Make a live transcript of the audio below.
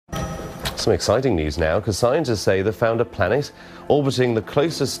Some exciting news now, because scientists say they found a planet orbiting the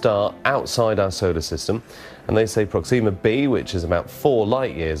closest star outside our solar system. And they say Proxima B, which is about 4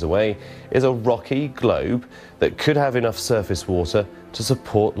 light years away, is a rocky globe that could have enough surface water to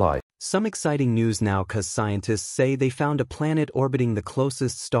support life. Some exciting news now, because scientists say they found a planet orbiting the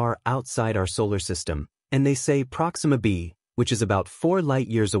closest star outside our solar system. And they say Proxima B, which is about 4 light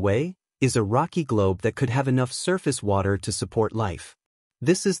years away, is a rocky globe that could have enough surface water to support life.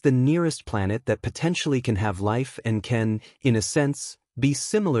 This is the nearest planet that potentially can have life and can, in a sense, be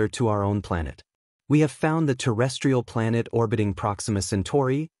similar to our own planet. We have found the terrestrial planet orbiting Proxima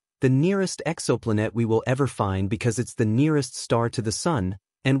Centauri, the nearest exoplanet we will ever find because it's the nearest star to the Sun,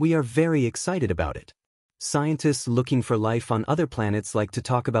 and we are very excited about it. Scientists looking for life on other planets like to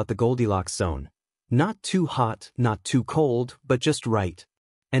talk about the Goldilocks zone. Not too hot, not too cold, but just right.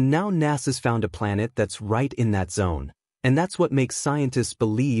 And now NASA's found a planet that's right in that zone. And that's what makes scientists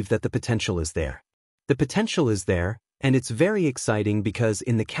believe that the potential is there. The potential is there, and it's very exciting because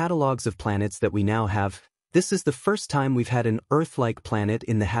in the catalogs of planets that we now have, this is the first time we've had an Earth-like planet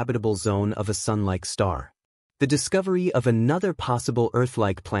in the habitable zone of a Sun-like star. The discovery of another possible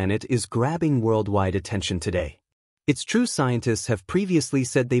Earth-like planet is grabbing worldwide attention today. It's true scientists have previously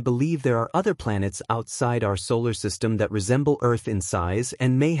said they believe there are other planets outside our solar system that resemble Earth in size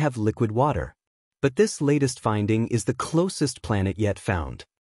and may have liquid water. But this latest finding is the closest planet yet found.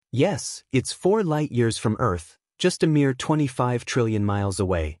 Yes, it's 4 light years from Earth, just a mere 25 trillion miles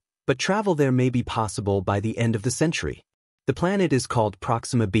away, but travel there may be possible by the end of the century. The planet is called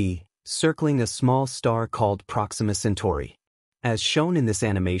Proxima B, circling a small star called Proxima Centauri. As shown in this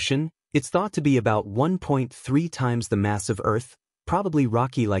animation, it's thought to be about 1.3 times the mass of Earth, probably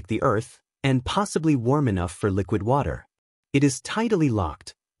rocky like the Earth, and possibly warm enough for liquid water. It is tidally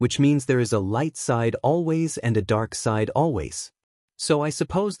locked, which means there is a light side always and a dark side always. So I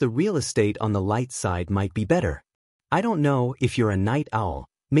suppose the real estate on the light side might be better. I don't know if you're a night owl,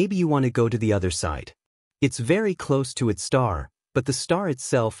 maybe you want to go to the other side. It's very close to its star, but the star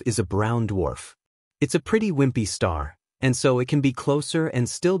itself is a brown dwarf. It's a pretty wimpy star, and so it can be closer and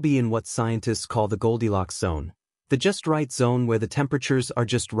still be in what scientists call the Goldilocks zone, the just right zone where the temperatures are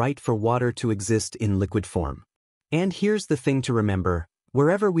just right for water to exist in liquid form. And here's the thing to remember.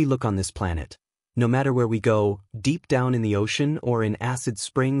 Wherever we look on this planet, no matter where we go, deep down in the ocean or in acid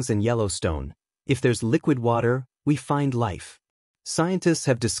springs and Yellowstone, if there's liquid water, we find life. Scientists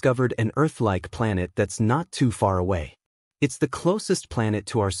have discovered an Earth-like planet that's not too far away. It's the closest planet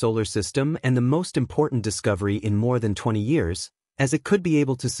to our solar system and the most important discovery in more than 20 years, as it could be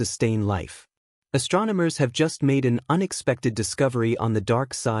able to sustain life. Astronomers have just made an unexpected discovery on the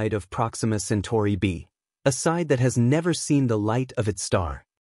dark side of Proxima Centauri B. A side that has never seen the light of its star.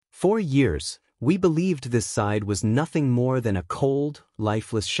 For years, we believed this side was nothing more than a cold,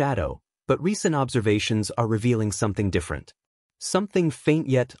 lifeless shadow, but recent observations are revealing something different. Something faint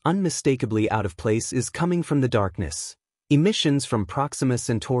yet unmistakably out of place is coming from the darkness. Emissions from Proxima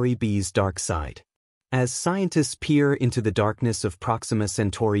Centauri B's dark side. As scientists peer into the darkness of Proxima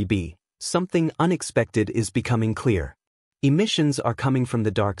Centauri B, something unexpected is becoming clear. Emissions are coming from the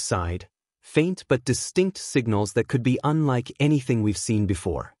dark side. Faint but distinct signals that could be unlike anything we've seen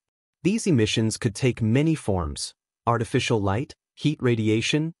before. These emissions could take many forms: artificial light, heat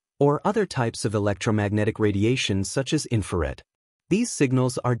radiation, or other types of electromagnetic radiation such as infrared. These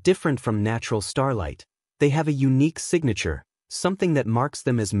signals are different from natural starlight. They have a unique signature, something that marks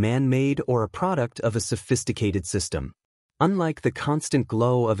them as man-made or a product of a sophisticated system. Unlike the constant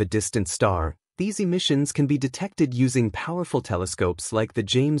glow of a distant star, these emissions can be detected using powerful telescopes like the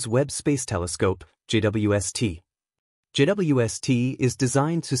James Webb Space Telescope, JWST. JWST is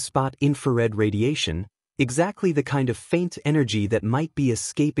designed to spot infrared radiation, exactly the kind of faint energy that might be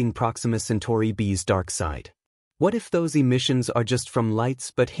escaping Proxima Centauri B's dark side. What if those emissions are just from lights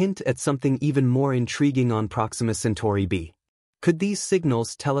but hint at something even more intriguing on Proxima Centauri B? Could these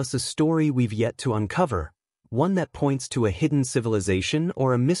signals tell us a story we've yet to uncover? One that points to a hidden civilization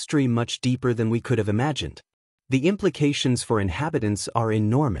or a mystery much deeper than we could have imagined. The implications for inhabitants are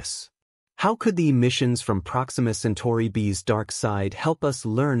enormous. How could the emissions from Proxima Centauri B's dark side help us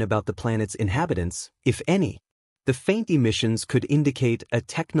learn about the planet's inhabitants, if any? The faint emissions could indicate a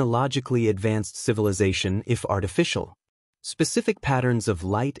technologically advanced civilization if artificial. Specific patterns of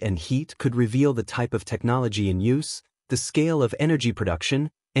light and heat could reveal the type of technology in use, the scale of energy production,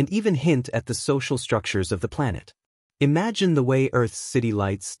 and even hint at the social structures of the planet. Imagine the way Earth's city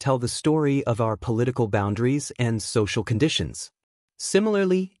lights tell the story of our political boundaries and social conditions.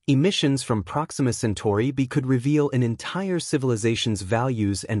 Similarly, emissions from Proxima Centauri B could reveal an entire civilization's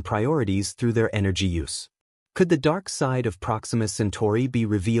values and priorities through their energy use. Could the dark side of Proxima Centauri be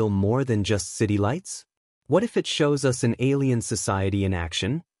reveal more than just city lights? What if it shows us an alien society in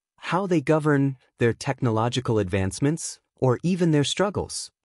action, how they govern, their technological advancements, or even their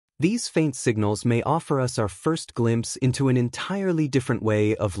struggles? These faint signals may offer us our first glimpse into an entirely different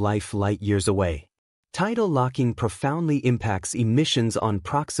way of life light years away. Tidal locking profoundly impacts emissions on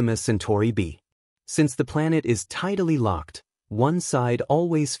Proxima Centauri B. Since the planet is tidally locked, one side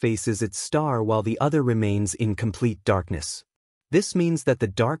always faces its star while the other remains in complete darkness. This means that the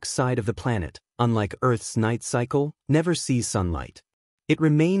dark side of the planet, unlike Earth's night cycle, never sees sunlight. It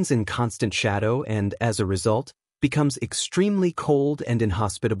remains in constant shadow and, as a result, becomes extremely cold and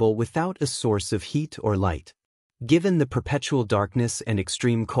inhospitable without a source of heat or light. Given the perpetual darkness and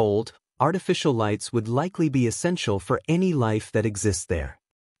extreme cold, artificial lights would likely be essential for any life that exists there.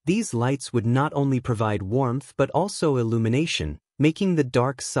 These lights would not only provide warmth but also illumination, making the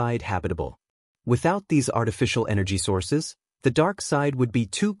dark side habitable. Without these artificial energy sources, the dark side would be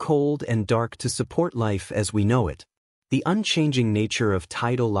too cold and dark to support life as we know it. The unchanging nature of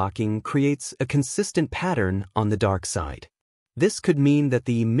tidal locking creates a consistent pattern on the dark side. This could mean that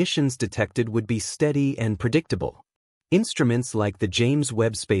the emissions detected would be steady and predictable. Instruments like the James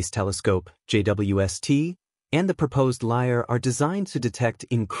Webb Space Telescope, JWST, and the proposed LIAR are designed to detect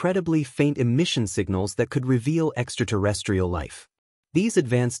incredibly faint emission signals that could reveal extraterrestrial life. These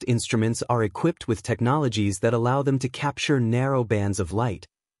advanced instruments are equipped with technologies that allow them to capture narrow bands of light,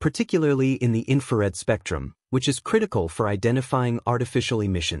 particularly in the infrared spectrum, which is critical for identifying artificial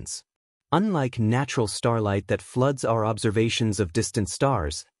emissions. Unlike natural starlight that floods our observations of distant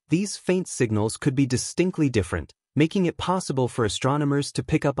stars, these faint signals could be distinctly different, making it possible for astronomers to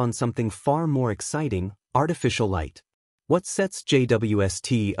pick up on something far more exciting: artificial light. What sets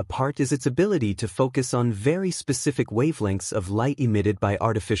JWST apart is its ability to focus on very specific wavelengths of light emitted by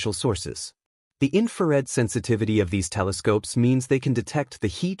artificial sources. The infrared sensitivity of these telescopes means they can detect the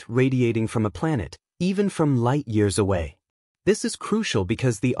heat radiating from a planet, even from light years away. This is crucial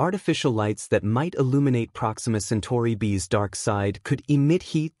because the artificial lights that might illuminate Proxima Centauri B's dark side could emit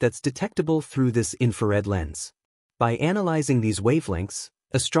heat that's detectable through this infrared lens. By analyzing these wavelengths,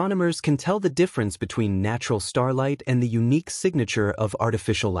 astronomers can tell the difference between natural starlight and the unique signature of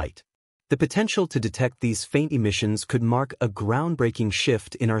artificial light. The potential to detect these faint emissions could mark a groundbreaking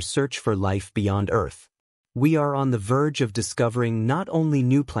shift in our search for life beyond Earth. We are on the verge of discovering not only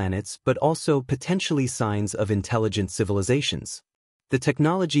new planets but also potentially signs of intelligent civilizations. The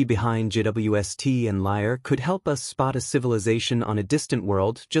technology behind JWST and LIAR could help us spot a civilization on a distant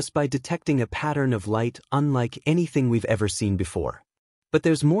world just by detecting a pattern of light unlike anything we've ever seen before. But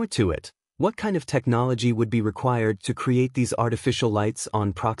there's more to it. What kind of technology would be required to create these artificial lights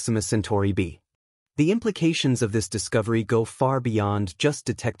on Proxima Centauri B? The implications of this discovery go far beyond just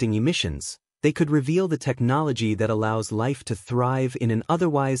detecting emissions. They could reveal the technology that allows life to thrive in an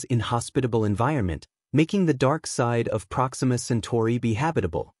otherwise inhospitable environment, making the dark side of Proxima Centauri be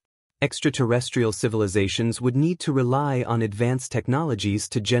habitable. Extraterrestrial civilizations would need to rely on advanced technologies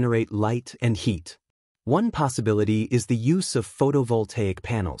to generate light and heat. One possibility is the use of photovoltaic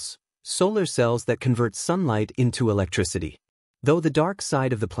panels, solar cells that convert sunlight into electricity. Though the dark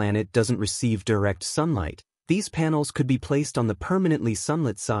side of the planet doesn't receive direct sunlight, these panels could be placed on the permanently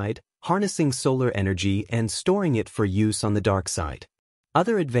sunlit side, harnessing solar energy and storing it for use on the dark side.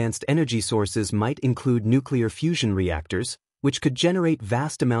 Other advanced energy sources might include nuclear fusion reactors, which could generate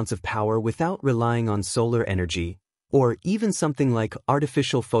vast amounts of power without relying on solar energy, or even something like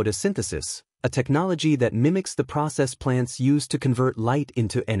artificial photosynthesis, a technology that mimics the process plants use to convert light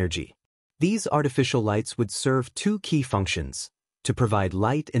into energy. These artificial lights would serve two key functions: to provide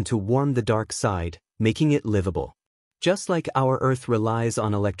light and to warm the dark side, making it livable. Just like our Earth relies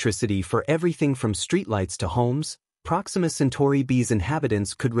on electricity for everything from streetlights to homes, Proxima Centauri B's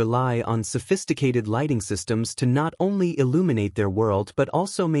inhabitants could rely on sophisticated lighting systems to not only illuminate their world but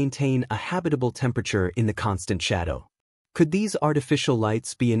also maintain a habitable temperature in the constant shadow. Could these artificial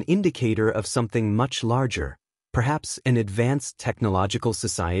lights be an indicator of something much larger, perhaps an advanced technological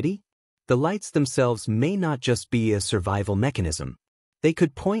society? The lights themselves may not just be a survival mechanism. They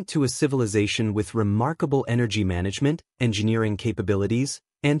could point to a civilization with remarkable energy management, engineering capabilities,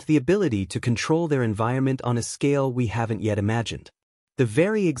 and the ability to control their environment on a scale we haven't yet imagined. The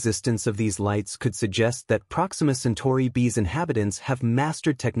very existence of these lights could suggest that Proxima Centauri B's inhabitants have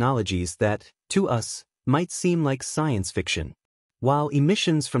mastered technologies that, to us, might seem like science fiction. While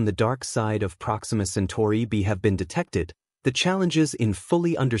emissions from the dark side of Proxima Centauri B have been detected, the challenges in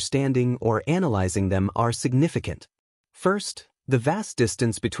fully understanding or analyzing them are significant. First, the vast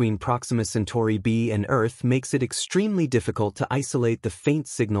distance between Proxima Centauri B and Earth makes it extremely difficult to isolate the faint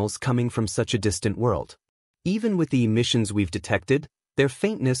signals coming from such a distant world. Even with the emissions we've detected, their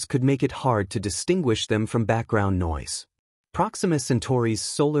faintness could make it hard to distinguish them from background noise. Proxima Centauri's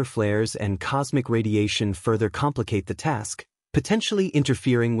solar flares and cosmic radiation further complicate the task, potentially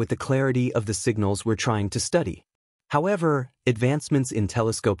interfering with the clarity of the signals we're trying to study. However, advancements in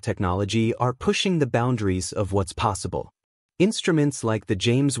telescope technology are pushing the boundaries of what's possible. Instruments like the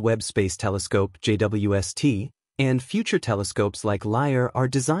James Webb Space Telescope (JWST) and future telescopes like LIRE are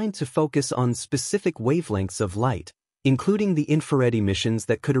designed to focus on specific wavelengths of light, including the infrared emissions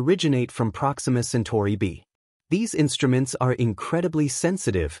that could originate from Proxima Centauri b. These instruments are incredibly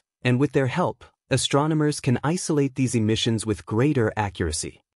sensitive, and with their help, astronomers can isolate these emissions with greater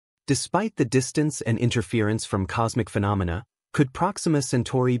accuracy. Despite the distance and interference from cosmic phenomena, could Proxima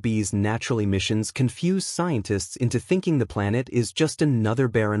Centauri b's natural emissions confuse scientists into thinking the planet is just another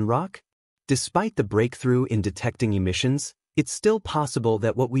barren rock? Despite the breakthrough in detecting emissions, it's still possible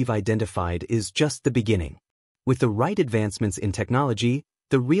that what we've identified is just the beginning. With the right advancements in technology,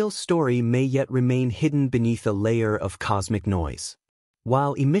 the real story may yet remain hidden beneath a layer of cosmic noise.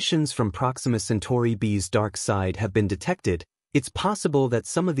 While emissions from Proxima Centauri b's dark side have been detected, it's possible that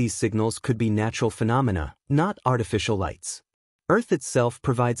some of these signals could be natural phenomena, not artificial lights. Earth itself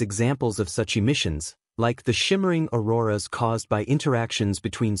provides examples of such emissions, like the shimmering auroras caused by interactions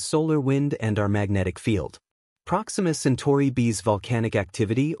between solar wind and our magnetic field. Proxima Centauri b's volcanic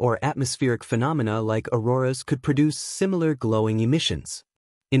activity or atmospheric phenomena like auroras could produce similar glowing emissions.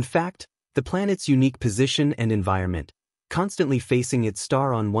 In fact, the planet's unique position and environment, constantly facing its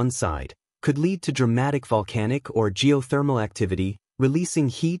star on one side, could lead to dramatic volcanic or geothermal activity, releasing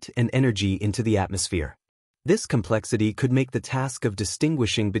heat and energy into the atmosphere. This complexity could make the task of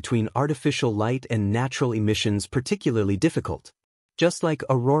distinguishing between artificial light and natural emissions particularly difficult. Just like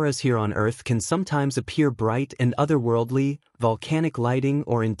auroras here on Earth can sometimes appear bright and otherworldly, volcanic lighting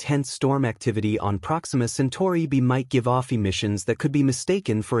or intense storm activity on Proxima Centauri b might give off emissions that could be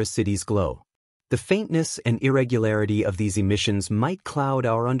mistaken for a city's glow. The faintness and irregularity of these emissions might cloud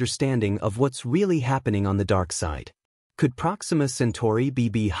our understanding of what's really happening on the dark side. Could Proxima Centauri b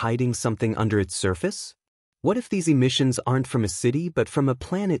be hiding something under its surface? What if these emissions aren't from a city but from a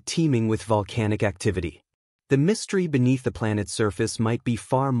planet teeming with volcanic activity? The mystery beneath the planet's surface might be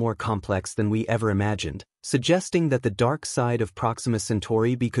far more complex than we ever imagined, suggesting that the dark side of Proxima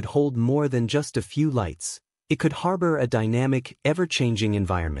Centauri b could hold more than just a few lights. It could harbor a dynamic, ever-changing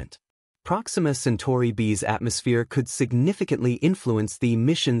environment. Proxima Centauri b's atmosphere could significantly influence the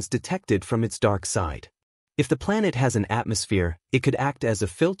emissions detected from its dark side. If the planet has an atmosphere, it could act as a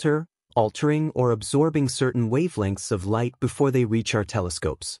filter, altering or absorbing certain wavelengths of light before they reach our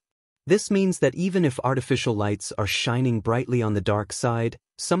telescopes. This means that even if artificial lights are shining brightly on the dark side,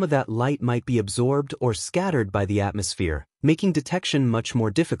 some of that light might be absorbed or scattered by the atmosphere, making detection much more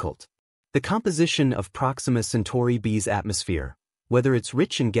difficult. The composition of Proxima Centauri b's atmosphere, whether it's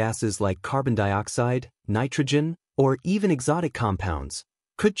rich in gases like carbon dioxide, nitrogen, or even exotic compounds,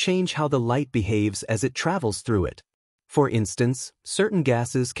 could change how the light behaves as it travels through it. For instance, certain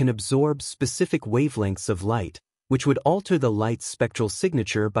gases can absorb specific wavelengths of light, which would alter the light's spectral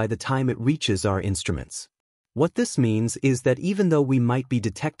signature by the time it reaches our instruments. What this means is that even though we might be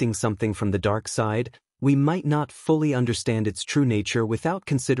detecting something from the dark side, we might not fully understand its true nature without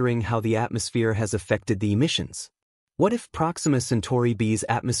considering how the atmosphere has affected the emissions. What if Proxima Centauri b's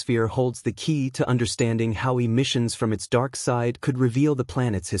atmosphere holds the key to understanding how emissions from its dark side could reveal the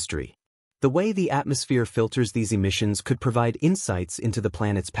planet's history? The way the atmosphere filters these emissions could provide insights into the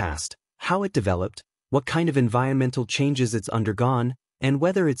planet's past, how it developed, what kind of environmental changes it's undergone, and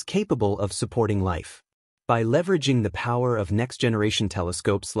whether it's capable of supporting life. By leveraging the power of next-generation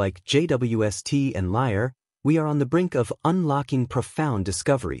telescopes like JWST and LIRE, we are on the brink of unlocking profound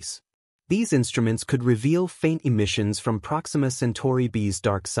discoveries. These instruments could reveal faint emissions from Proxima Centauri b's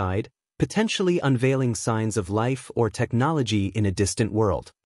dark side, potentially unveiling signs of life or technology in a distant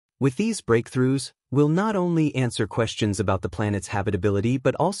world. With these breakthroughs, we'll not only answer questions about the planet's habitability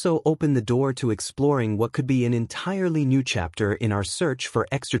but also open the door to exploring what could be an entirely new chapter in our search for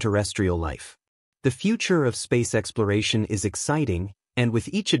extraterrestrial life. The future of space exploration is exciting, and with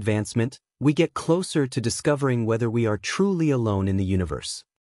each advancement, we get closer to discovering whether we are truly alone in the universe.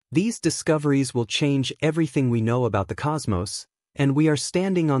 These discoveries will change everything we know about the cosmos, and we are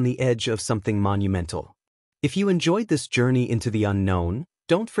standing on the edge of something monumental. If you enjoyed this journey into the unknown,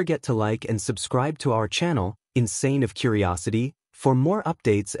 don't forget to like and subscribe to our channel, Insane of Curiosity, for more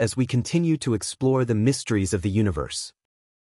updates as we continue to explore the mysteries of the universe.